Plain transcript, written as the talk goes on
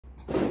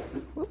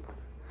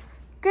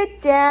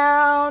Good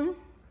down.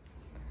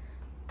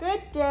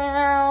 Good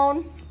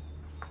down.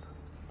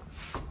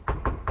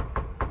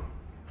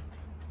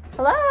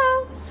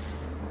 Hello?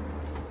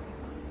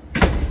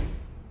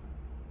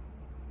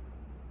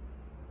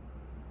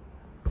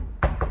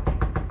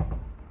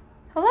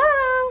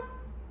 Hello?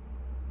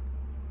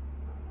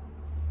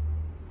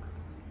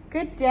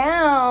 Good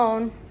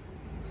down.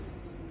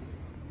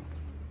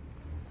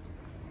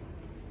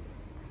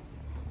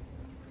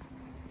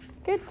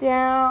 Good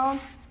down.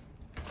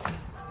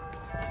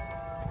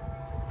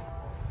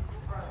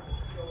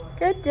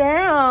 Good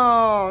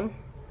down.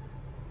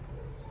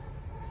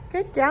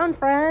 Good down,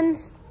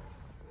 friends.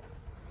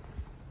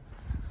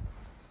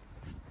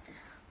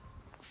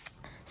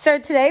 So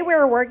today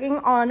we're working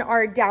on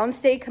our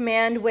downstay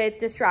command with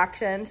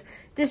distractions.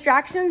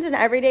 Distractions in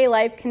everyday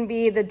life can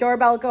be the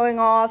doorbell going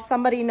off,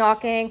 somebody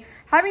knocking,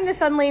 having to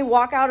suddenly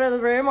walk out of the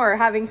room, or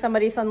having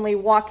somebody suddenly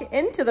walk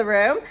into the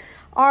room,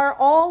 are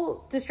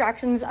all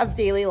distractions of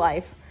daily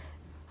life.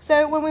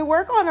 So when we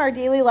work on our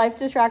daily life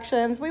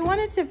distractions, we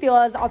want it to feel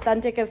as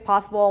authentic as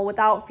possible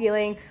without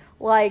feeling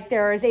like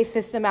there is a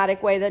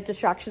systematic way that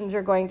distractions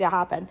are going to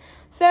happen.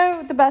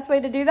 So the best way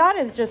to do that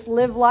is just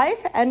live life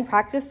and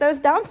practice those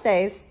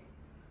downstays.